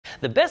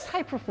The best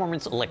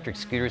high-performance electric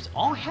scooters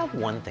all have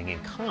one thing in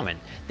common.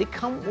 They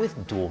come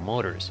with dual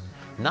motors.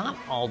 Not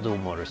all dual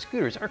motor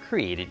scooters are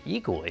created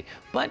equally,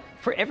 but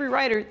for every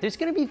rider, there's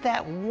going to be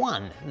that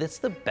one that's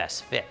the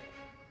best fit.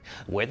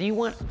 Whether you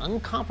want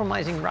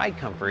uncompromising ride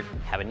comfort,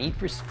 have a need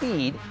for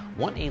speed,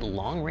 want a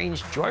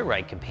long-range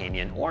joyride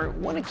companion, or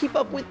want to keep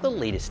up with the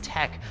latest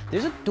tech,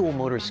 there's a dual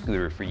motor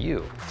scooter for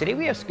you. Today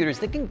we have scooters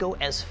that can go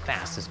as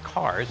fast as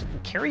cars,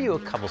 carry you a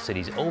couple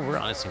cities over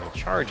on a single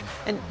charge,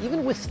 and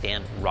even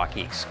withstand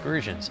rocky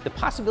excursions. The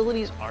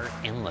possibilities are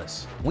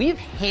endless. We've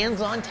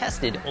hands-on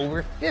tested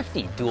over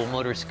 50 dual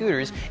motor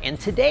scooters, and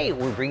today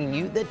we're bringing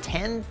you the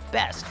 10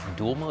 best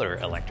dual motor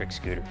electric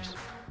scooters.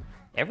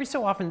 Every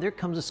so often there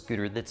comes a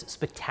scooter that's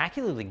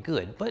spectacularly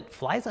good, but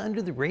flies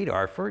under the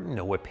radar for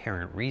no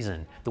apparent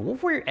reason. The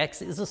Wolf Warrior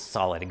X is a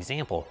solid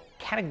example.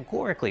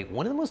 Categorically,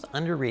 one of the most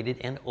underrated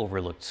and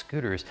overlooked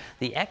scooters,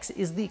 the X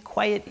is the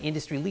quiet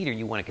industry leader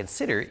you want to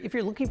consider if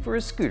you're looking for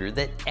a scooter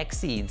that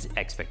exceeds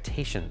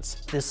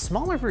expectations. This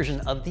smaller version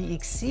of the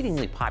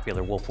exceedingly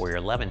popular Wolf Warrior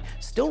 11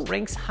 still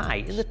ranks high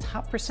in the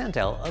top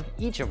percentile of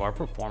each of our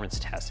performance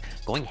tests,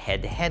 going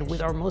head-to-head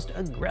with our most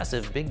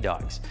aggressive big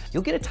dogs.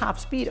 You'll get a top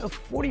speed of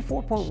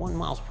 44.1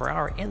 miles per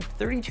hour and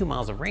 32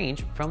 miles of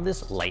range from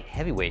this light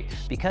heavyweight,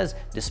 because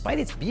despite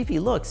its beefy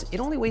looks,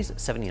 it only weighs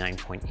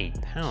 79.8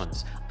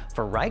 pounds.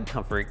 For ride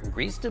comfort,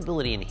 great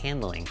stability and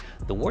handling,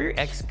 the Warrior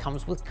X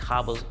comes with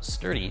Kabo's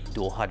sturdy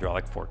dual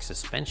hydraulic fork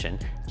suspension,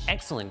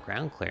 excellent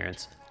ground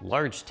clearance,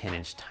 large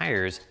 10-inch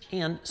tires,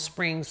 and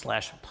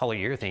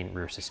spring/polyurethane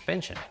rear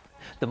suspension.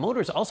 The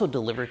motors also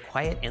deliver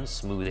quiet and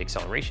smooth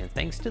acceleration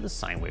thanks to the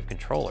sine wave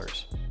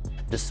controllers.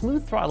 The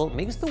smooth throttle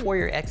makes the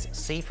Warrior X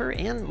safer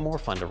and more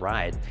fun to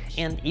ride,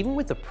 and even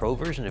with the Pro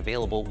version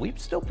available, we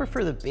still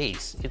prefer the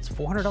base. It's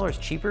 $400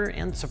 cheaper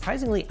and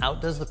surprisingly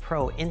outdoes the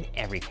Pro in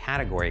every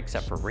category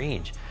except for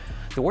range.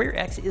 The Warrior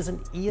X is an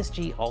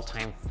ESG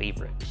all-time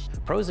favorite.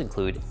 Pros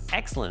include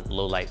excellent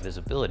low-light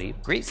visibility,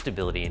 great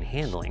stability and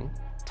handling,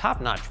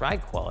 top-notch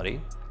ride quality,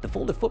 the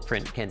folded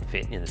footprint can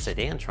fit in the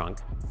sedan trunk,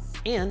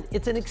 and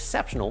it's an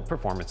exceptional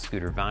performance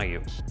scooter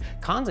value.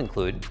 Cons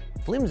include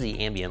flimsy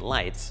ambient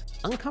lights,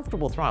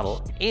 uncomfortable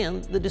throttle,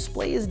 and the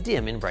display is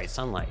dim in bright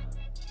sunlight.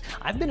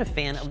 I've been a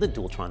fan of the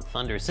Dualtron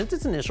Thunder since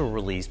its initial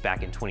release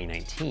back in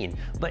 2019,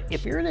 but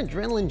if you're an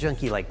adrenaline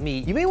junkie like me,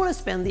 you may want to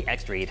spend the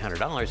extra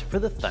 $800 for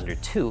the Thunder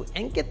 2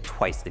 and get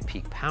twice the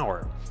peak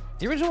power.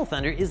 The original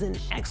Thunder is an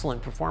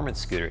excellent performance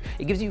scooter.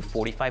 It gives you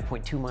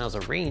 45.2 miles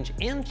of range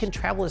and can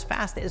travel as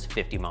fast as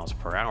 50 miles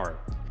per hour.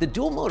 The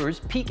dual motors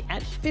peak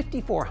at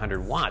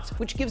 5,400 watts,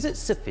 which gives it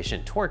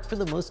sufficient torque for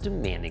the most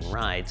demanding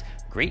rides,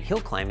 great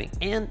hill climbing,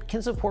 and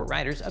can support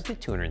riders up to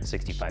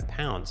 265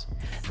 pounds.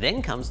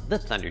 Then comes the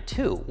Thunder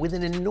 2 with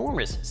an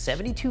enormous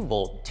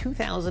 72-volt,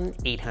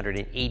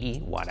 2,880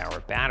 watt-hour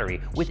battery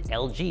with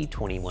LG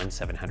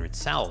 21700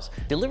 cells,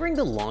 delivering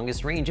the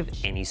longest range of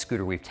any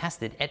scooter we've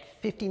tested at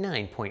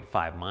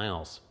 59.5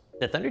 miles.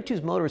 The Thunder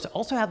 2's motors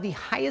also have the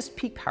highest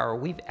peak power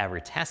we've ever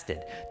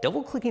tested.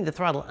 Double-clicking the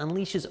throttle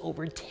unleashes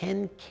over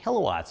 10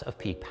 kilowatts of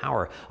peak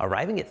power,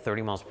 arriving at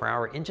 30 miles per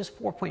hour in just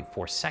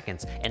 4.4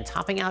 seconds and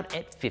topping out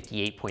at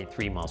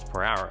 58.3 miles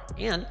per hour,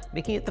 and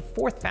making it the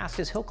fourth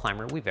fastest hill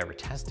climber we've ever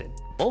tested.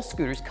 Both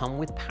scooters come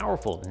with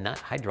powerful nut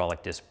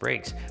hydraulic disc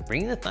brakes,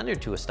 bringing the Thunder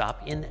to a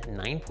stop in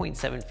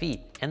 9.7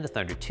 feet and the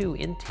Thunder 2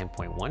 in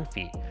 10.1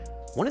 feet.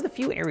 One of the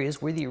few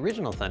areas where the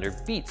original Thunder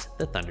beats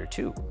the Thunder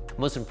 2.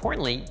 Most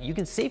importantly, you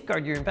can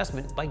safeguard your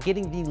investment by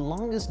getting the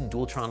longest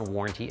Dualtron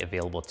warranty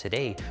available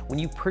today when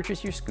you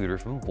purchase your scooter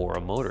from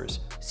Vora Motors.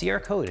 See our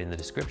code in the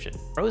description.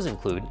 Pros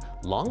include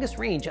longest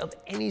range of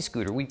any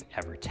scooter we've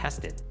ever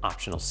tested.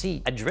 Optional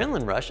seat,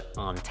 adrenaline rush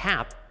on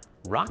tap,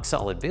 rock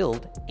solid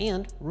build,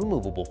 and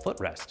removable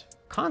footrest.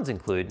 Cons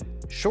include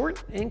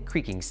short and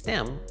creaking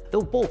stem,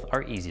 though both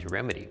are easy to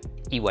remedy.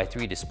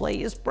 EY3 display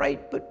is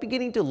bright but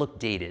beginning to look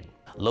dated.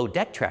 Low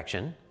deck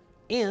traction,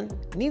 and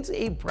needs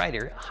a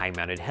brighter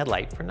high-mounted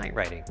headlight for night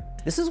riding.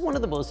 This is one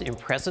of the most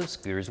impressive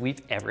scooters we've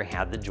ever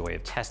had the joy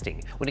of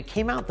testing. When it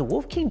came out, the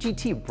Wolf King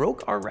GT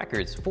broke our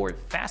records for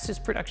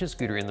fastest production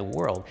scooter in the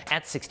world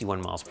at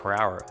 61 miles per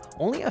hour.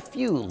 Only a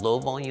few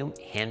low-volume,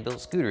 hand-built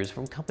scooters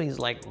from companies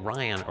like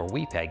Ryan or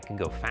WePeg can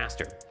go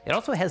faster. It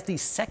also has the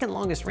second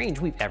longest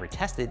range we've ever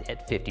tested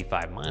at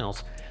 55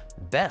 miles,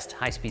 best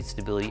high-speed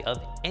stability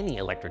of any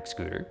electric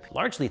scooter,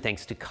 largely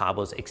thanks to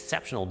Kabo's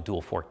exceptional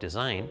dual fork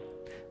design,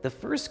 the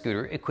first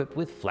scooter equipped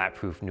with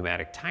flat-proof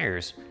pneumatic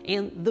tires,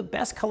 and the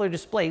best color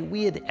display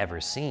we had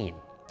ever seen.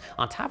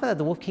 On top of that,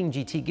 the Wolf King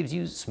GT gives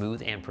you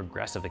smooth and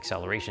progressive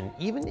acceleration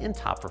even in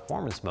top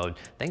performance mode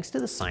thanks to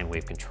the sine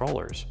wave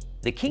controllers.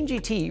 The King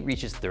GT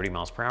reaches 30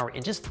 miles per hour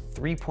in just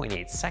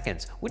 3.8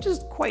 seconds, which is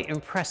quite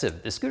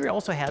impressive. The scooter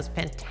also has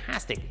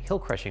fantastic hill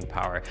crushing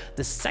power,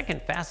 the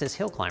second fastest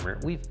hill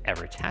climber we've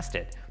ever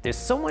tested. There's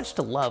so much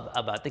to love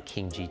about the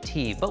King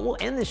GT, but we'll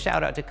end this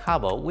shout out to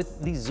Kabo with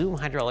the Zoom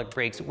hydraulic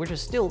brakes, which are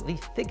still the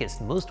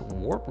thickest, most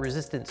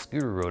warp-resistant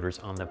scooter rotors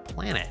on the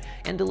planet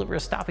and deliver a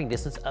stopping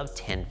distance of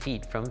 10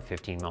 feet from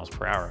 15 miles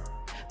per hour.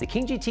 The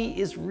King GT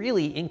is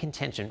really in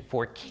contention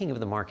for king of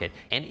the market,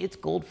 and its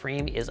gold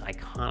frame is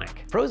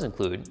iconic. Pros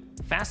include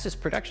fastest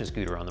production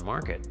scooter on the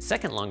market,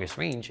 second longest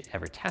range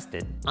ever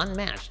tested,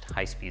 unmatched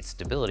high-speed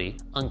stability,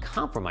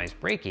 uncompromised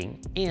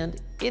braking,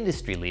 and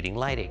industry-leading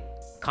lighting.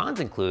 Cons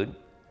include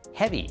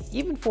heavy,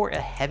 even for a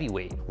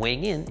heavyweight,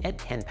 weighing in at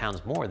 10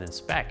 pounds more than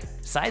spec.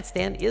 Side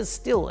stand is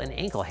still an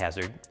ankle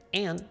hazard,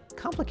 and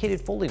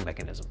complicated folding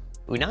mechanism.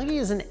 Unagi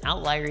is an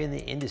outlier in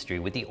the industry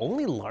with the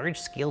only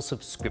large-scale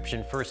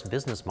subscription-first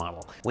business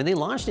model. When they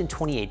launched in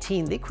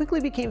 2018, they quickly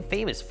became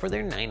famous for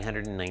their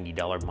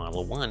 $990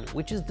 Model 1,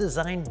 which is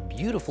designed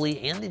beautifully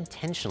and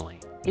intentionally.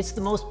 It's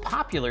the most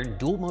popular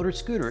dual-motor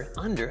scooter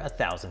under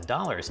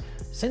 $1,000,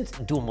 since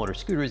dual-motor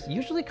scooters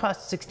usually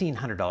cost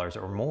 $1,600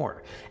 or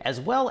more, as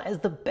well as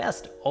the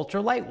best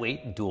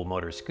ultra-lightweight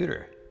dual-motor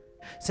scooter.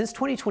 Since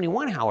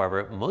 2021,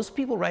 however, most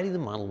people riding the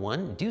Model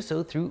 1 do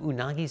so through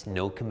Unagi's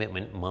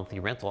no-commitment monthly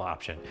rental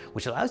option,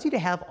 which allows you to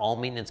have all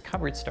maintenance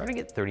covered starting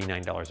at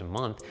 $39 a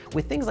month,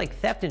 with things like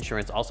theft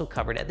insurance also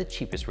covered at the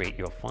cheapest rate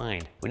you'll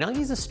find. Unagi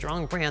is a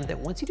strong brand that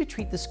wants you to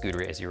treat the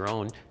scooter as your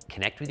own,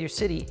 connect with your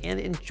city, and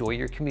enjoy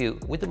your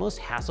commute with the most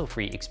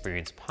hassle-free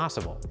experience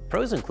possible.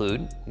 Pros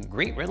include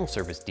great rental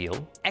service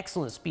deal,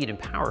 excellent speed and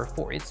power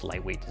for its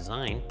lightweight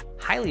design,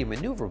 highly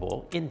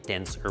maneuverable in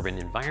dense urban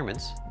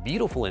environments,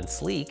 beautiful and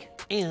sleek,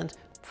 and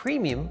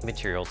premium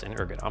materials and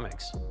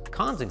ergonomics.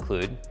 Cons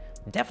include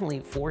definitely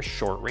for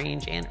short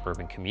range and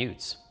urban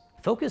commutes.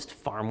 Focused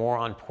far more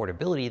on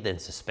portability than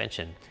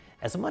suspension.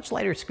 As a much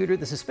lighter scooter,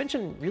 the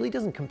suspension really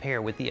doesn't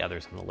compare with the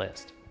others on the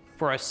list.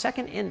 For our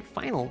second and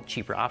final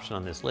cheaper option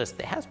on this list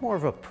that has more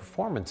of a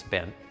performance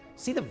bent,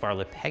 see the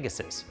Varla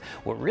Pegasus.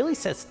 What really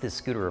sets this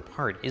scooter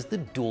apart is the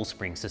dual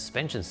spring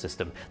suspension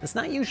system that's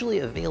not usually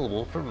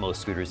available for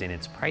most scooters in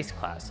its price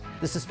class.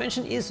 The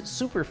suspension is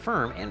super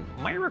firm and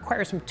might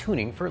require some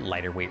tuning for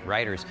lighter weight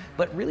riders,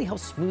 but really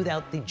helps smooth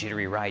out the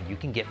jittery ride you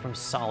can get from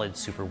solid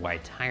super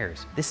wide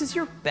tires. This is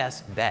your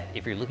best bet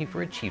if you're looking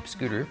for a cheap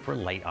scooter for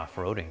light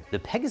off-roading. The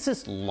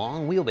Pegasus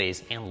long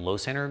wheelbase and low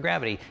center of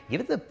gravity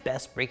give it the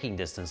best braking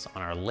distance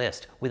on our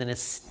list with an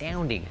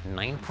astounding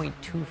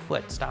 9.2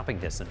 foot stopping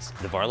distance.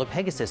 The Varla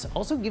Pegasus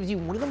also gives you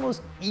one of the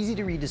most easy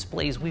to read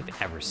displays we've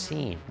ever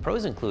seen.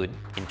 Pros include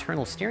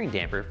internal steering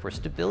damper for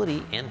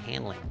stability and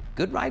handling,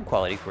 good ride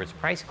quality for its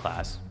price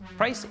class,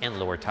 price and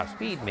lower top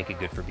speed make it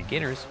good for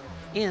beginners,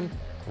 and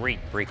great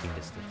braking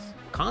distance.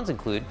 Cons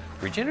include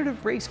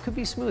regenerative brakes could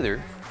be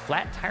smoother,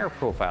 flat tire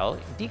profile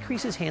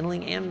decreases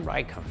handling and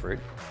ride comfort,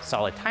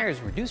 solid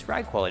tires reduce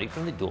ride quality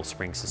from the dual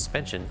spring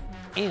suspension,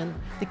 and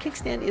the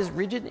kickstand is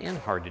rigid and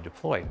hard to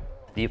deploy.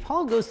 The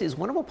Apollo Ghost is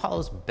one of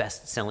Apollo's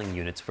best-selling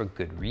units for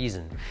good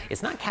reason.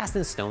 It's not cast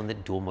in stone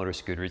that dual-motor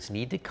scooters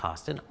need to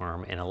cost an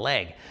arm and a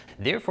leg.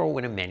 Therefore,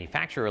 when a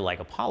manufacturer like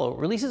Apollo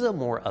releases a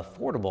more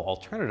affordable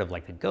alternative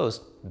like the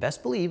Ghost,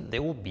 best believe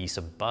there will be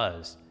some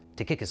buzz.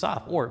 To kick us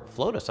off, or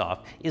float us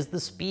off, is the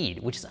speed,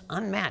 which is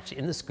unmatched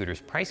in the scooter's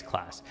price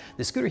class.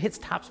 The scooter hits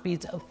top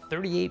speeds of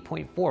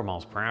 38.4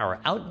 miles per hour,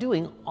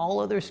 outdoing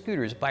all other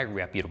scooters by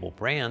reputable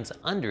brands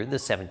under the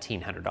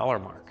 $1,700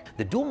 mark.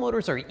 The dual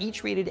motors are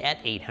each rated at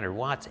 800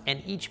 watts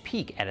and each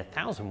peak at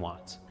 1,000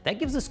 watts. That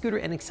gives the scooter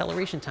an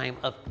acceleration time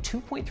of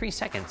 2.3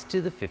 seconds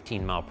to the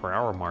 15 mile per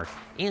hour mark,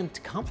 and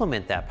to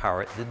complement that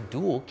power, the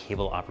dual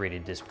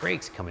cable-operated disc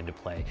brakes come into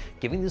play,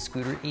 giving the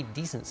scooter a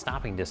decent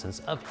stopping distance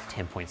of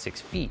 10.6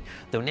 feet,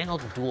 though now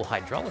dual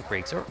hydraulic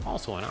brakes are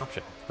also an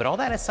option. But all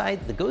that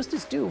aside, the Ghost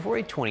is due for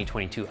a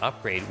 2022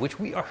 upgrade, which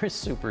we are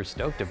super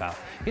stoked about.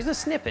 Here's a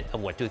snippet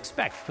of what to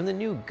expect from the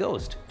new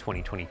Ghost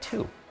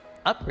 2022.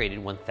 Upgraded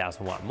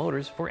 1,000 watt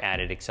motors for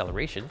added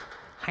acceleration,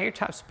 higher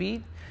top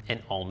speed,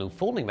 an all-new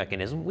folding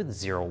mechanism with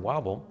zero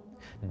wobble,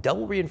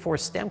 double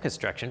reinforced stem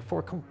construction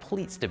for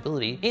complete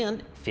stability,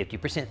 and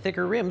 50%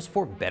 thicker rims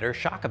for better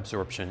shock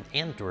absorption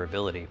and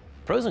durability.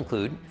 Pros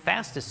include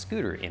fastest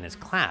scooter in its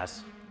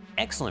class,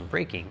 excellent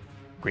braking,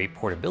 great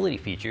portability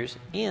features,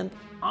 and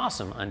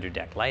awesome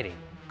underdeck lighting.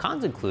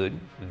 Cons include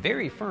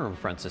very firm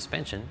front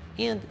suspension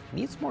and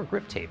needs more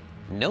grip tape.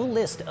 No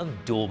list of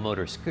dual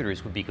motor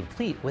scooters would be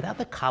complete without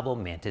the Kabo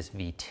Mantis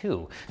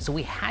V2, so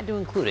we had to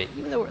include it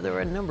even though there are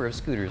a number of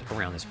scooters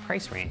around this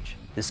price range.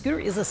 The scooter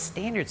is a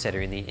standard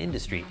setter in the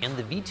industry, and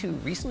the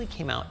V2 recently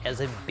came out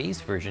as a base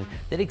version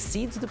that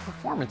exceeds the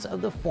performance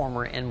of the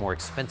former and more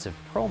expensive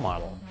Pro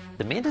model.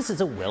 The Mantis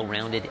is a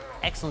well-rounded,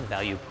 excellent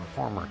value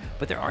performer,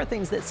 but there are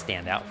things that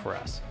stand out for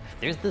us.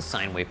 There's the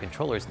sine wave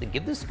controllers that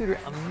give the scooter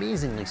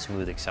amazingly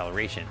smooth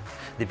acceleration.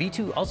 The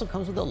V2 also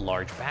comes with a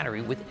large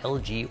battery with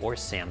LG or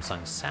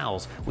Samsung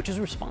cells, which is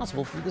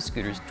responsible for the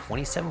scooter's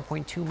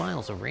 27.2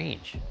 miles of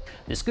range.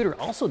 The scooter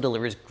also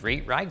delivers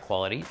great ride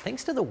quality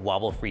thanks to the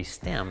wobble-free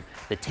stem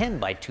the 10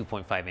 by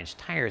 2.5 inch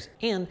tires,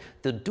 and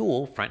the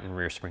dual front and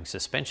rear spring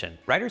suspension.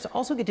 Riders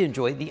also get to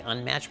enjoy the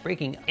unmatched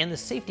braking and the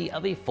safety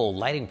of a full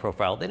lighting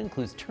profile that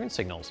includes turn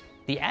signals.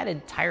 The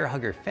added tire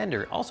hugger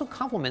fender also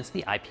complements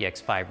the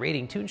IPX5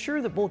 rating to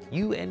ensure that both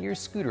you and your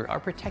scooter are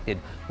protected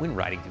when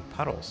riding through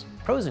puddles.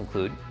 Pros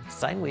include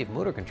sine wave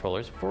motor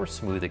controllers for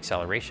smooth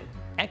acceleration,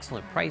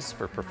 excellent price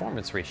for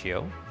performance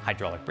ratio,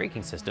 hydraulic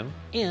braking system,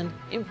 and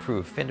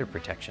improved fender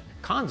protection.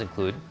 Cons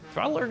include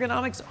throttle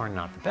ergonomics are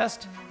not the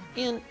best,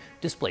 and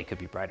display could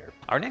be brighter.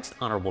 Our next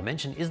honorable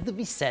mention is the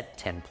Visette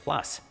 10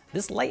 Plus.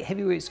 This light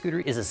heavyweight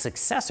scooter is a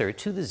successor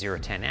to the Zero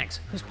 10X,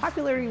 whose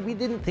popularity we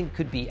didn't think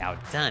could be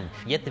outdone,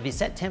 yet the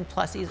Visette 10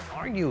 Plus is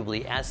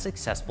arguably as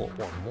successful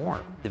or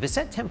more. The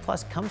Visette 10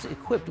 Plus comes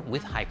equipped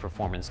with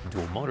high-performance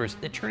dual motors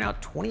that turn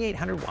out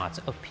 2,800 watts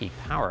of peak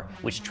power,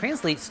 which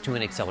translates to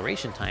an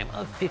acceleration time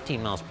of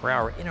 15 miles per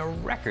hour in a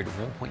record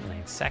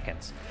 1.9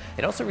 seconds.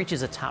 It also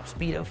reaches a top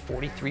speed of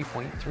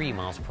 43.3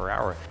 miles per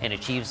hour and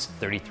achieves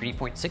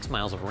 33.6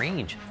 miles of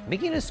range,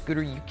 making it a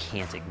scooter you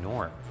can't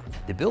ignore.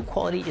 The build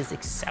quality is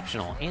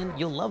exceptional, and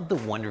you'll love the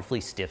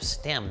wonderfully stiff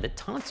stem that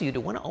taunts you to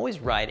want to always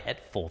ride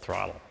at full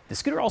throttle. The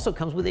scooter also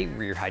comes with a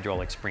rear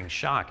hydraulic spring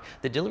shock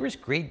that delivers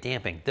great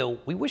damping, though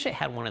we wish it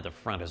had one at the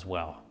front as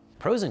well.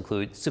 Pros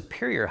include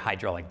superior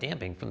hydraulic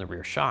damping from the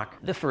rear shock,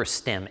 the first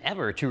stem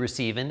ever to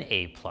receive an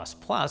A++,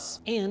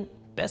 and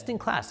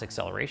best-in-class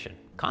acceleration.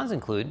 Cons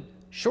include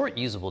short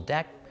usable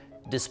deck,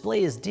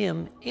 display is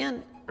dim,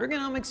 and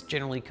ergonomics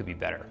generally could be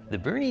better. The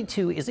Burnie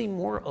 2 is a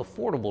more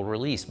affordable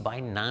release by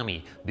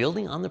Nami.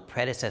 Building on the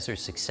predecessor's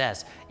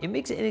success, it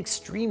makes it an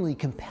extremely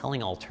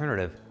compelling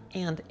alternative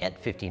and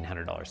at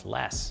 $1,500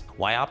 less.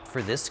 Why opt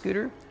for this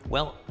scooter?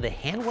 Well, the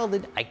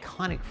hand-welded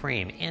iconic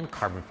frame and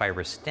carbon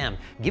fiber stem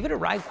give it a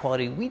ride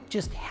quality we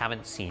just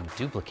haven't seen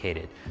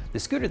duplicated. The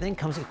scooter then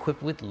comes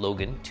equipped with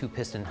Logan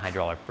 2-piston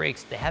hydraulic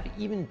brakes that have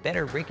even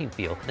better braking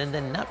feel than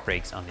the nut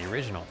brakes on the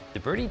original. The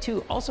Burnie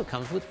 2 also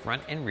comes with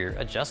front and rear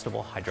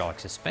adjustable hydraulic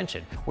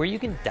suspension, where you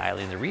can dial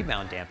in the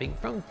rebound damping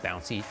from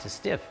bouncy to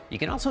stiff. You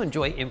can also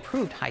enjoy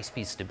improved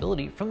high-speed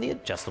stability from the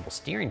adjustable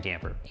steering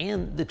damper,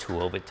 and the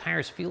two-oval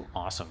tires feel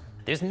awesome.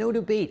 There's no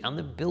debate on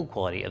the build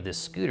quality of this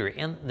scooter,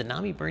 and the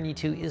Nami Burnie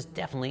 2 is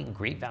definitely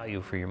great value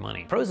for your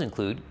money. Pros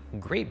include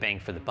great bang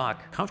for the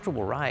buck,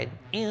 comfortable ride,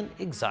 and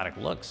exotic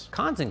looks.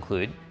 Cons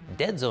include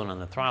dead zone on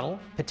the throttle,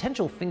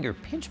 potential finger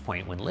pinch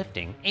point when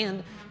lifting,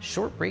 and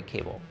short brake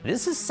cable.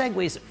 This is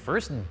Segway's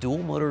first dual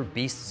motor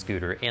beast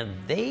scooter, and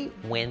they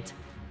went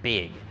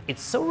big.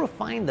 It's so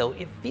refined though,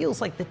 it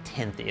feels like the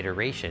 10th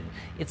iteration.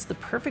 It's the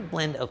perfect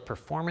blend of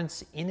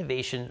performance,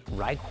 innovation,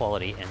 ride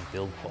quality, and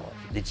build quality.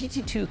 The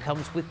GT2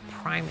 comes with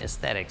prime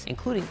aesthetics,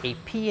 including a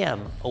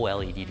PM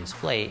OLED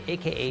display,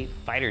 aka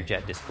fighter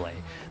jet display.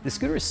 The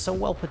scooter is so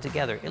well put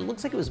together, it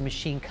looks like it was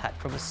machine cut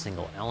from a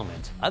single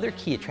element. Other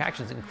key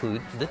attractions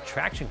include the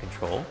traction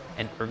control,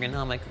 an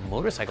ergonomic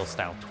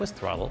motorcycle-style twist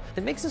throttle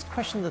that makes us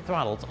question the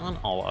throttles on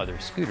all other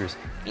scooters,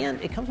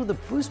 and it comes with a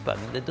boost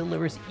button that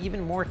delivers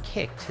even more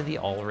kick to the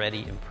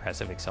already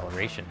impressive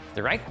acceleration.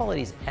 The ride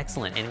quality is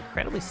excellent and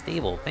incredibly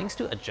stable thanks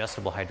to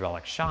adjustable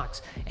hydraulic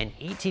shocks, an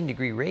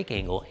 18-degree rake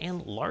angle,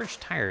 and large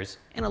tires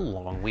and a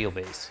long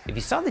wheelbase. If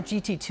you saw the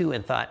GT2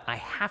 and thought, I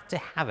have to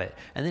have it,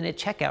 and then at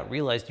checkout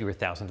realized you were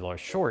 $1,000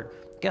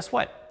 short, guess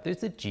what? There's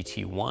the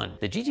GT1.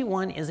 The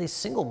GT1 is a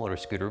single motor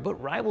scooter but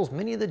rivals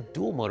many of the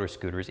dual motor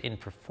scooters in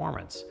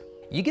performance.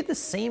 You get the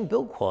same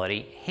build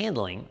quality,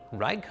 handling,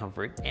 ride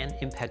comfort, and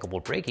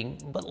impeccable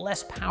braking, but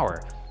less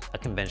power, a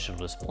conventional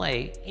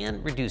display,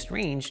 and reduced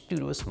range due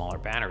to a smaller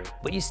battery.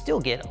 But you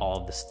still get all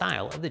of the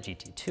style of the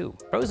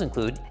GT2. Pros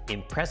include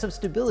impressive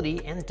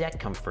stability and deck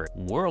comfort,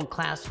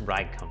 world-class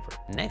ride comfort,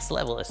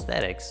 next-level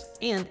aesthetics,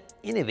 and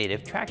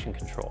innovative traction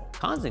control.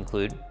 Cons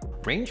include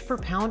range per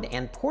pound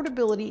and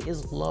portability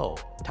is low,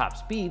 top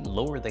speed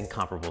lower than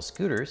comparable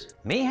scooters,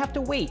 may have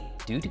to wait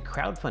due to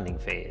crowdfunding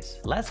phase,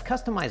 less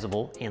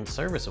customizable and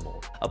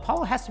serviceable.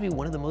 Apollo has to be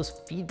one of the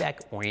most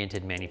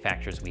feedback-oriented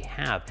manufacturers we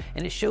have,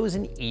 and it shows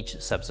in each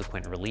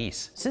subsequent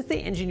release. Since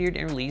they engineered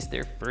and released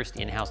their first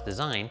in-house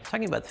design,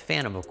 talking about the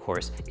Phantom of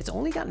course, it's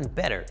only gotten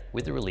better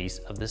with the release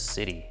of the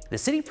City. The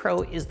City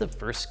Pro is the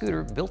first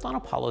scooter built on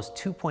Apollo's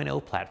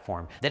 2.0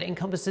 platform that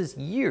encompasses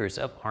years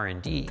of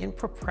R&D in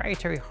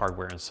proprietary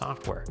hardware and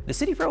software. The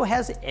City Pro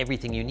has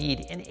everything you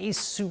need in a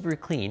super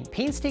clean,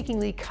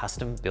 painstakingly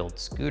custom-built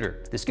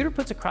scooter. The scooter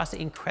puts across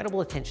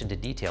incredible attention to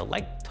detail,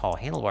 like tall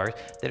handlebars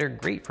that are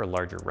great for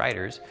larger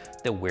riders,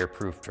 the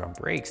wear-proof drum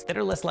brakes that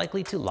are less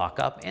likely to lock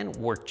up and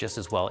work just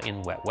as well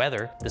in wet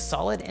weather, the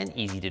solid and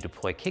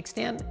easy-to-deploy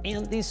kickstand,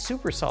 and these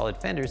super solid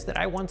fenders that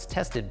I once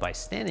tested by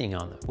standing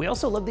on them. We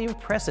also love the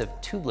impressive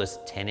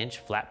tubeless 10-inch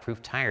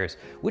flat-proof tires,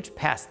 which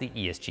passed the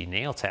ESG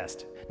nail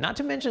test. Not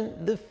to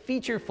mention the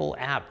featureful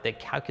app that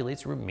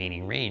calculates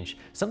remaining range,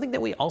 something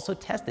that we also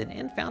tested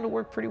and found to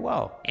work pretty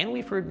well. And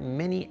we've heard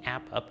many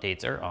app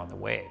updates are on the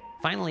way.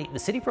 Finally, the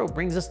City Pro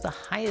brings us the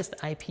highest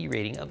IP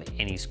rating of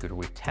any scooter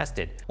we've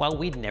tested. While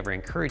we'd never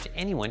encourage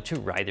anyone to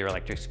ride their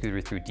electric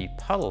scooter through deep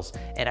puddles,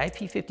 at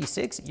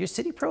IP56, your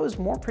City Pro is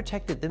more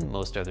protected than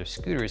most other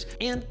scooters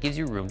and gives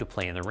you room to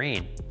play in the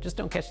rain. Just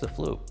don't catch the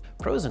flu.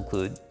 Pros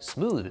include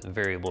smooth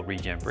variable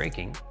regen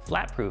braking,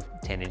 flat-proof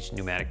 10-inch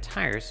pneumatic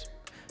tires,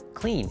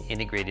 clean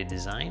integrated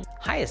design,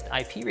 highest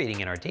IP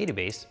rating in our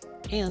database,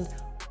 and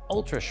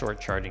ultra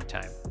short charging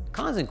time.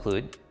 Cons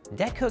include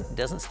deck hook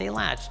doesn't stay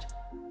latched,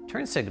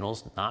 turn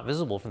signals not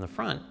visible from the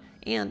front,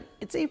 and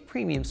it's a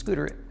premium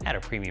scooter at a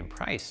premium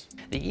price.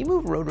 The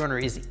eMove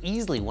Roadrunner is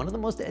easily one of the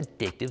most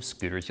addictive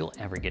scooters you'll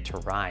ever get to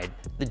ride.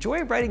 The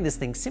joy of riding this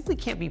thing simply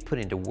can't be put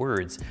into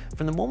words.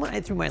 From the moment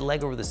I threw my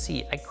leg over the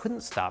seat, I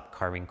couldn't stop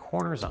carving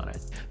corners on it.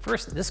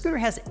 First, this scooter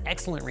has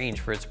excellent range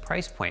for its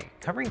price point,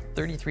 covering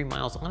 33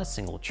 miles on a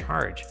single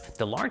charge.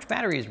 The large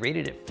battery is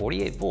rated at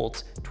 48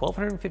 volts,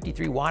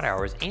 1253 watt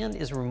hours, and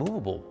is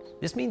removable.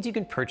 This means you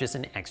can purchase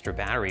an extra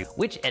battery,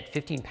 which at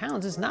 15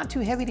 pounds is not too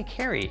heavy to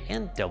carry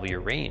and double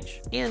your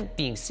range. And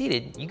being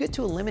seated, you get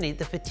to eliminate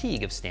the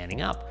fatigue of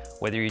standing up,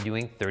 whether you're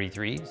doing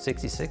 33,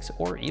 66,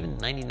 or even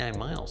 99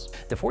 miles.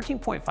 The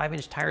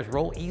 14.5-inch tires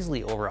roll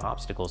easily over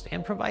obstacles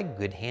and provide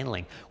good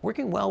handling,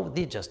 working well with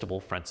the adjustable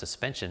front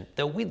suspension,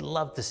 though we'd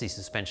love to see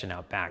suspension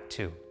out back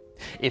too.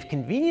 If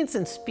convenience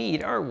and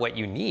speed are what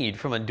you need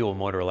from a dual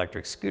motor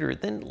electric scooter,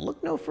 then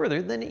look no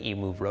further than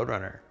eMove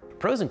Roadrunner.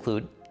 Pros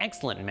include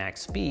excellent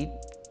max speed,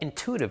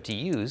 intuitive to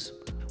use,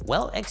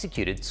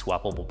 well-executed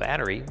swappable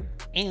battery,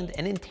 and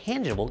an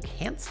intangible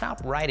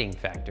can't-stop riding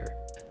factor.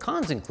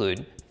 Cons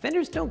include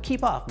fenders don't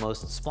keep off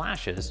most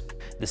splashes,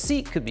 the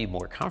seat could be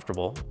more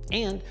comfortable,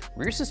 and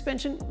rear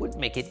suspension would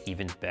make it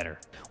even better.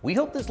 We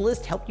hope this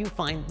list helped you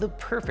find the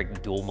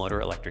perfect dual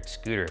motor electric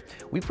scooter.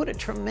 We put a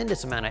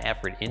tremendous amount of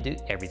effort into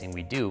everything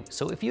we do,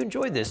 so if you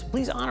enjoyed this,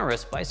 please honor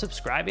us by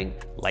subscribing,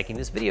 liking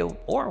this video,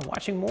 or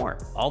watching more.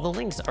 All the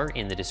links are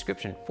in the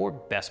description for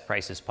best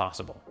prices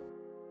possible.